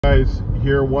Guys,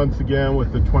 here once again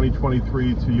with the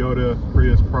 2023 Toyota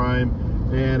Prius Prime,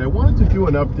 and I wanted to do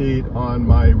an update on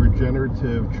my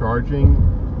regenerative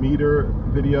charging meter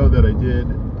video that I did.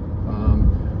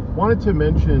 Wanted to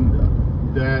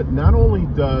mention that not only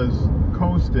does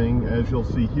coasting, as you'll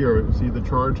see here, see the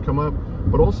charge come up,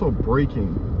 but also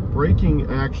braking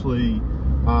actually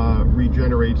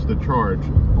regenerates the charge.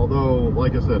 Although,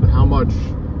 like I said, how much,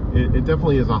 it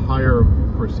definitely is a higher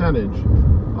percentage.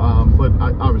 But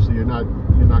obviously you're not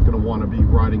going to want to be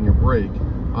riding your brake.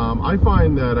 I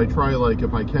find that I try, like,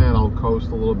 if I can, I'll coast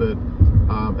a little bit.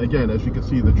 Again, as you can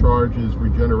see, the charge is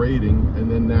regenerating,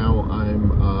 and then now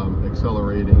I'm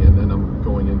accelerating, and then I'm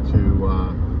going into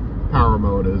power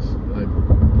mode as I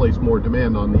place more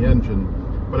demand on the engine.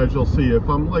 But as you'll see, if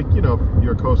I'm like, if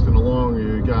you're coasting along, or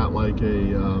you got like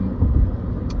a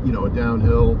a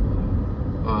downhill,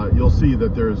 you'll see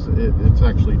that it's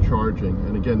actually charging.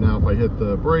 And again, now if I hit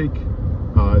the brake,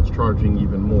 it's charging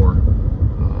even more.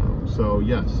 So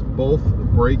yes, both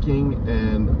braking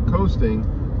and coasting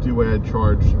do add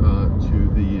charge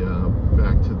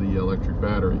back to the electric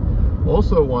battery.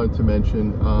 Also wanted to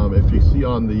mention, if you see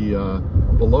on the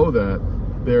below that,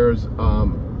 there's a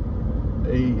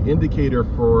indicator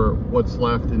for what's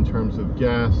left in terms of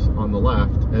gas on the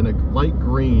left, and a light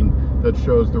green that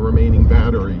shows the remaining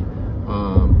battery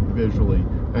visually.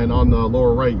 And on the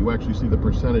lower right, you actually see the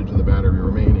percentage of the battery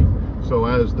remaining. So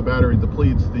as the battery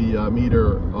depletes, the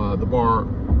meter, the bar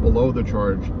below the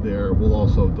charge there will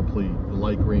also deplete. The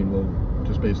light green will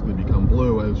just basically become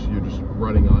blue as you're just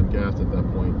running on gas at that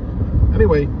point.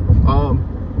 Anyway,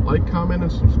 like, comment,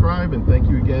 and subscribe, and thank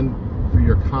you again for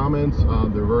your comments.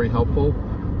 They're very helpful,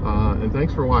 and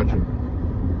thanks for watching.